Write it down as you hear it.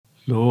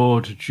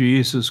Lord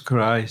Jesus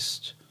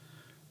Christ,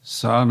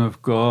 Son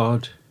of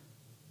God,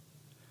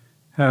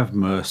 have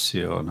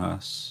mercy on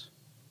us.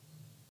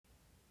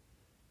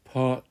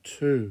 Part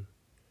 2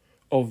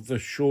 of the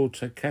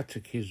Shorter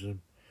Catechism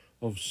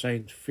of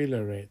Saint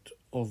Philaret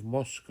of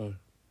Moscow.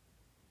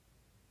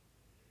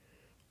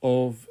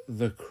 Of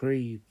the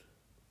Creed.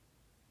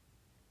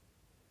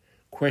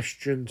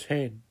 Question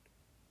 10.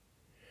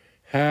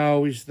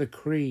 How is the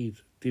Creed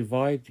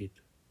divided?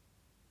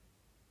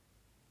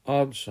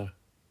 Answer.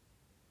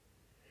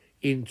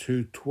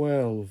 Into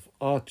 12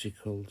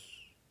 articles.